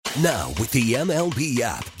Now, with the MLB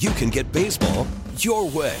app, you can get baseball your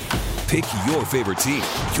way. Pick your favorite team,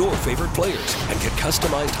 your favorite players, and get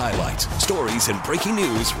customized highlights, stories, and breaking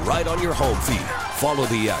news right on your home feed. Follow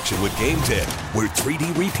the action with Game 10, where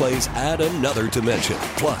 3D replays add another dimension.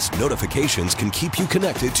 Plus, notifications can keep you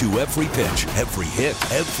connected to every pitch, every hit,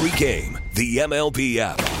 every game. The MLB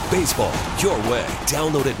app. Baseball your way.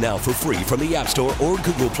 Download it now for free from the App Store or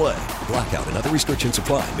Google Play. Blackout and other restrictions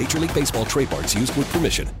apply. Major League Baseball trademarks used with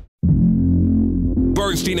permission.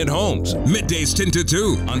 Bernstein and Holmes, middays 10 to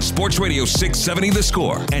 2 on Sports Radio 670 The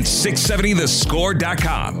Score and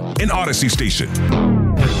 670thescore.com, an Odyssey station.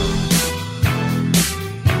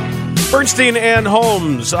 Bernstein and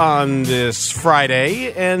Holmes on this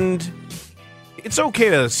Friday, and it's okay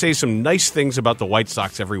to say some nice things about the White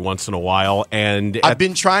Sox every once in a while. And I've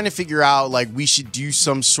been trying to figure out, like, we should do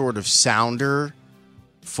some sort of sounder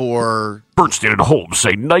for Bernstein and Holmes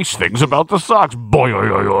say nice things about the Sox.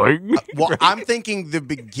 Boing. Well, I'm thinking the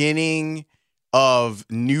beginning of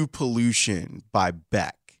New Pollution by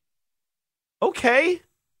Beck. Okay.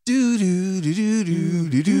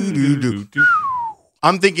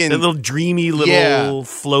 I'm thinking a little dreamy, little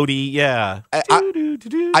floaty, yeah.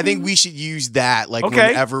 I think we should use that, like,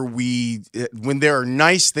 whenever when there are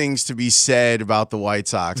nice things to be said about the White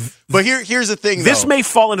Sox. But here's the thing, this may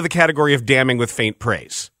fall into the category of damning with faint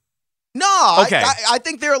praise. No, okay. I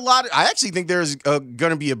think there are a lot. I actually think there's going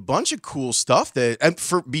to be a bunch of cool stuff that,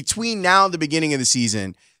 for between now and the beginning of the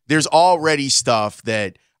season, there's already stuff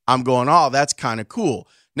that I'm going, oh, that's kind of cool.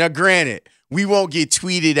 Now, granted, we won't get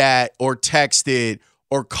tweeted at or texted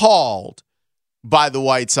or called by the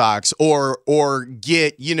White Sox or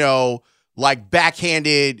get, like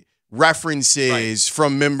backhanded references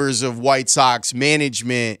from members of White Sox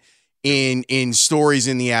management in stories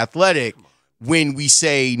in The Athletic when we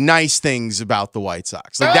say nice things about the White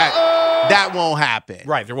Sox. Like that won't happen.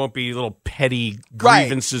 Right. There won't be little petty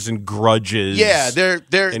grievances and grudges. Yeah,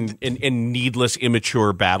 and needless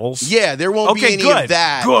immature battles. Yeah, there won't be any of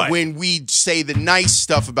that when we say the nice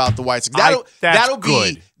stuff about the White Sox.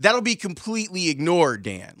 That'll be completely ignored,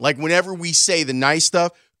 Dan. Like, whenever we say the nice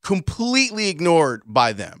stuff, completely ignored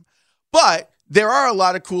by them. But there are a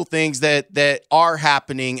lot of cool things that are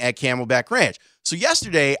happening at Camelback Ranch. So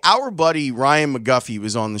yesterday, our buddy Ryan McGuffey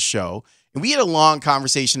was on the show, and we had a long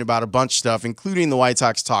conversation about a bunch of stuff, including the White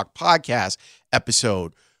Sox Talk podcast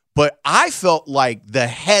episode. But I felt like the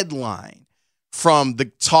headline from the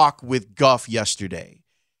talk with Guff yesterday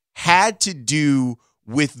had to do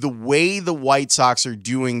with the way the White Sox are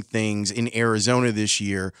doing things in Arizona this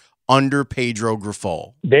year under Pedro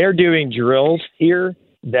Grifol. They're doing drills here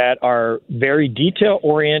that are very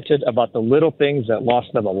detail-oriented about the little things that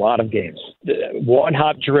lost them a lot of games.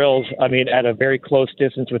 One-hop drills, at a very close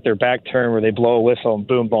distance with their back turn where they blow a whistle and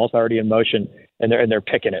boom, ball's already in motion, and they're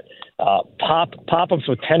picking it. Pop-ups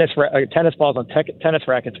with tennis balls on tennis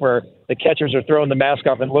rackets where the catchers are throwing the mask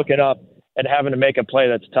off and looking up and having to make a play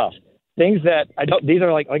that's tough. Things that these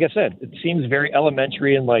are like I said, it seems very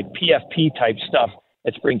elementary and like PFP type stuff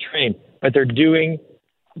at spring training, but they're doing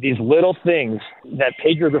these little things that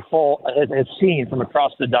Pedro Grifol has seen from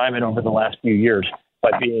across the diamond over the last few years by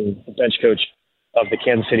being the bench coach of the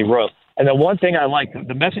Kansas City Royals. And the one thing I like,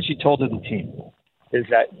 the message he told to the team, is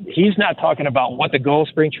that he's not talking about what the goal of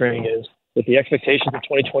spring training is, what the expectations of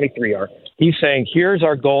 2023 are. He's saying, here's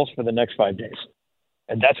our goals for the next 5 days.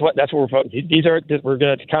 And that's what we're focused. We're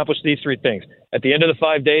going to accomplish these three things. At the end of the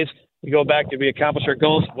 5 days, we go back, did we accomplish our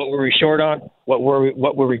goals? What were we short on? What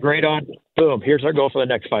were we great on? Boom, here's our goal for the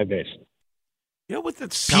next 5 days. You know what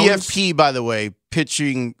that sounds... PFP, by the way,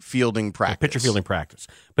 pitching fielding practice. Pitcher fielding practice.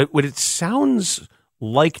 But what it sounds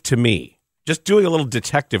like to me, just doing a little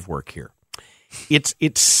detective work here,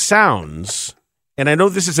 it sounds, and I know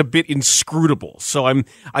this is a bit inscrutable, so I'm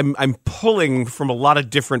pulling from a lot of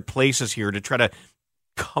different places here to try to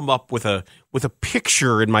come up with a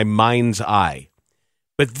picture in my mind's eye.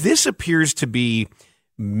 But this appears to be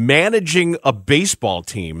managing a baseball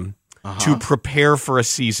team to prepare for a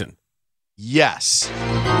season. Yes.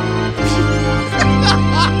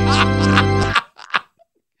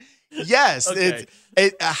 Yes. Okay.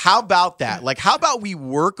 How about that? Like, how about we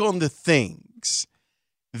work on the things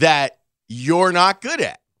that you're not good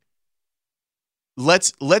at?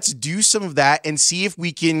 Let's do some of that and see if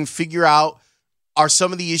we can figure out, are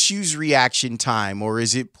some of the issues reaction time or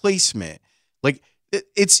is it placement? Like,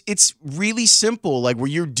 it's really simple, like where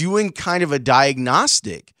you're doing kind of a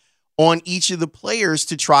diagnostic on each of the players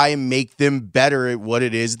to try and make them better at what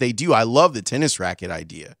it is they do. I love the tennis racket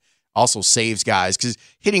idea. Also saves guys because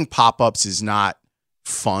hitting pop-ups is not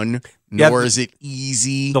fun. nor is it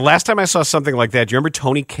easy. The last time I saw something like that, do you remember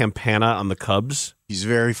Tony Campana on the Cubs? He's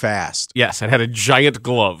very fast. Yes, and had a giant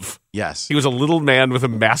glove. Yes. He was a little man with a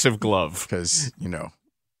massive glove. Because,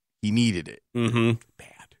 he needed it. Mm-hmm. Bad.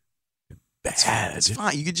 It's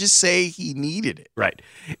fine. You could just say he needed it. Right.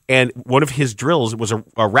 And one of his drills was a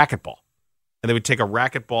racquetball. And they would take a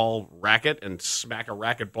racquetball racket and smack a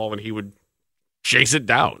racquetball, and he would chase it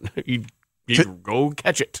down. He'd go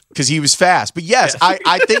catch it. Because he was fast. But yes.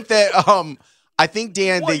 I think that I think,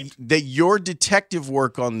 Dan, that your detective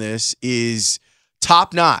work on this is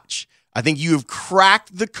top notch. I think you have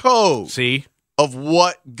cracked the code of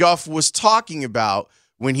what Guff was talking about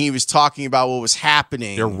when he was talking about what was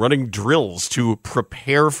happening. They're running drills to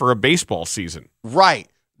prepare for a baseball season. Right.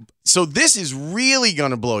 So this is really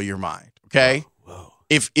going to blow your mind, okay? Whoa.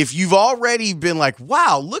 If you've already been like,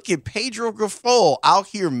 wow, look at Pedro Grifol out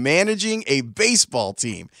here managing a baseball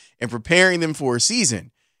team and preparing them for a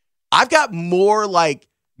season, I've got more like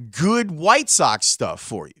good White Sox stuff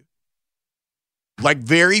for you. Like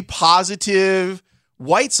very positive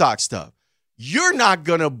White Sox stuff. You're not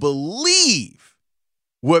going to believe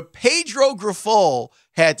what Pedro Grifol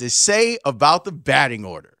had to say about the batting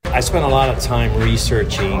order. I spent a lot of time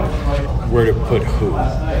researching where to put who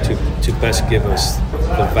to best give us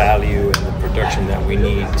the value and the production that we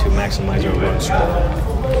need to maximize our run score.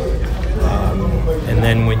 And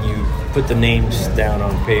then when you put the names down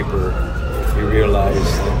on paper, you realize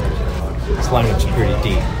that this lineup's pretty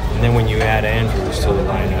deep. And then when you add Andrews to the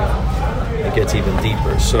lineup, it gets even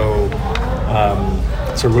deeper. So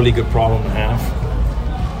it's a really good problem to have.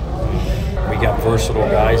 We got versatile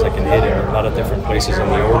guys that can hit in a lot of different places in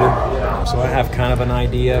the order. So I have kind of an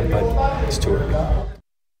idea, but it's too early.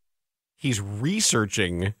 He's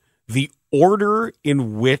researching the order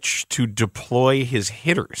in which to deploy his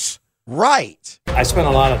hitters. Right. I spent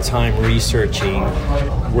a lot of time researching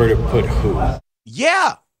where to put who.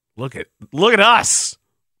 Yeah. Look at us.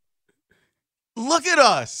 Look at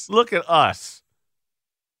us. Look at us.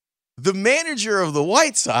 The manager of the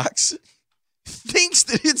White Sox thinks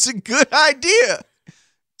that it's a good idea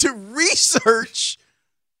to research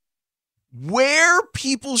where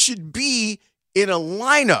people should be in a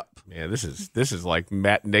lineup. Man, this is like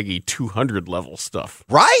Matt Nagy 200 level stuff.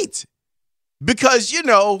 Right. Because,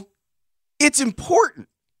 it's important,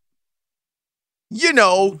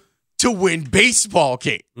 to win baseball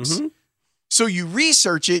games. Mm-hmm. So you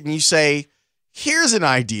research it and you say, here's an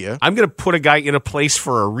idea. I'm going to put a guy in a place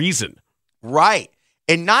for a reason. Right.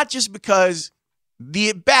 And not just because the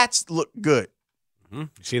at-bats look good. Mm-hmm.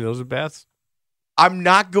 You seen those at-bats? I'm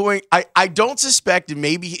not going – I don't suspect, and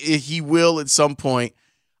maybe he will at some point,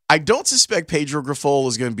 I don't suspect Pedro Grifol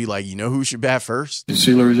is going to be like, who should bat first? The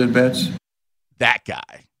Sealer's at-bats? That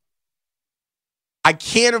guy. I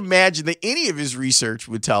can't imagine that any of his research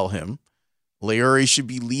would tell him Leori should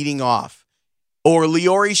be leading off or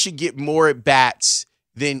Leori should get more at-bats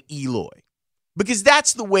than Eloy. Because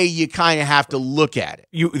that's the way you kind of have to look at it.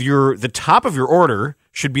 You're the top of your order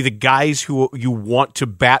should be the guys who you want to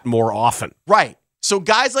bat more often. Right. So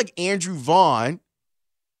guys like Andrew Vaughn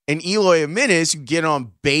and Eloy Jimenez who get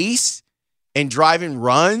on base and driving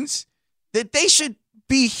runs, that they should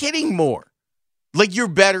be hitting more. Like you're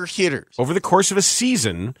better hitters. Over the course of a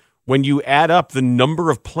season, when you add up the number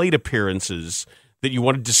of plate appearances that you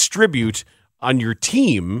want to distribute on your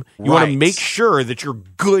team, you want to make sure that your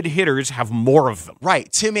good hitters have more of them.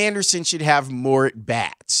 Right. Tim Anderson should have more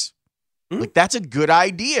at-bats. Like, that's a good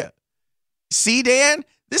idea. See, Dan?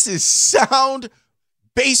 This is sound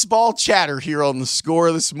baseball chatter here on The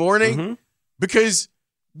Score this morning. Mm-hmm. Because,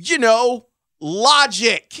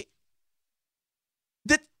 logic.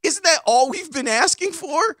 Isn't that all we've been asking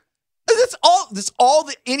for? That's all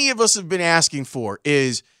that any of us have been asking for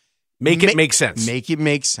is make it make sense. Make it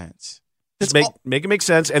make sense. Make it make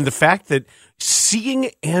sense. And the fact that seeing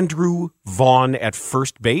Andrew Vaughn at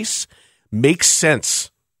first base makes sense.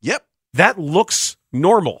 Yep. That looks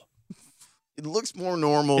normal. It looks more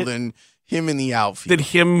normal than him in the outfield. Than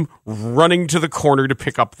him running to the corner to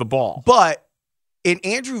pick up the ball. But in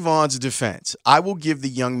Andrew Vaughn's defense, I will give the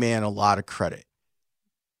young man a lot of credit.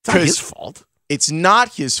 It's not his fault. It's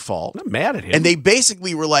not his fault. I'm not mad at him. And they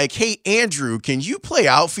basically were like, hey, Andrew, can you play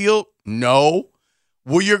outfield? No.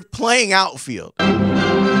 Well, you're playing outfield.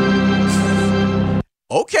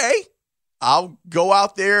 Okay. I'll go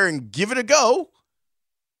out there and give it a go.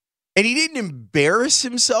 And he didn't embarrass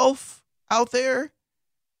himself out there.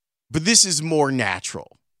 But this is more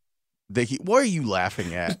natural. What are you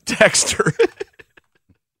laughing at? Dexter.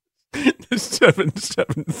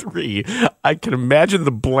 773. I can imagine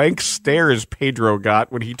the blank stares Pedro got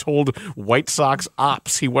when he told White Sox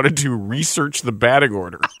ops he wanted to research the batting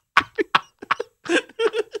order.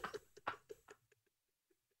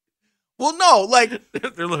 Well, no, like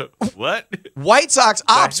what? White Sox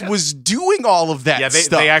ops was doing all of that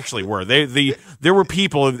stuff. They actually were. There were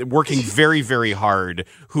people working very, very hard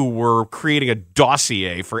who were creating a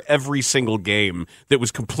dossier for every single game that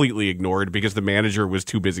was completely ignored because the manager was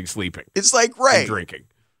too busy sleeping. It's like Ray drinking.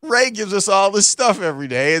 Ray gives us all this stuff every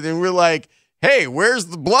day, and then we're like, hey, where's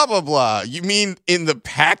the blah, blah, blah? You mean in the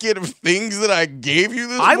packet of things that I gave you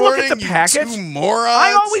this morning? I look at the packet. You two morons.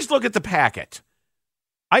 I always look at the packet.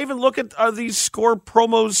 I even look at these Score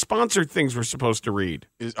promos sponsored things we're supposed to read.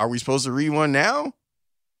 Are we supposed to read one now?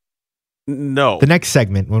 No. The next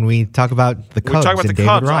segment, when we talk about the Cubs, we talk about and the David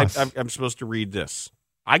Cubs. Ross. I'm supposed to read this.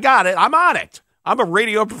 I got it. I'm on it. I'm a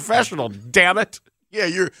radio professional. Damn it. Yeah,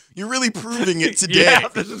 you're really proving it today.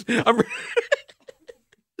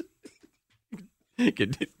 You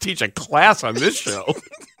can teach a class on this show.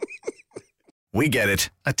 We get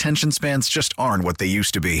it. Attention spans just aren't what they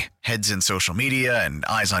used to be. Heads in social media and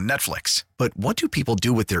eyes on Netflix. But what do people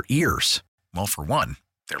do with their ears? Well, for one,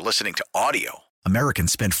 they're listening to audio.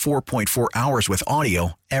 Americans spend 4.4 hours with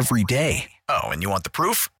audio every day. Oh, and you want the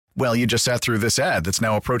proof? Well, you just sat through this ad that's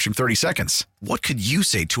now approaching 30 seconds. What could you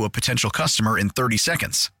say to a potential customer in 30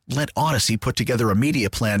 seconds? Let Odyssey put together a media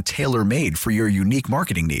plan tailor-made for your unique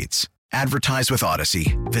marketing needs. Advertise with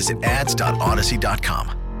Odyssey. Visit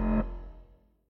ads.odyssey.com.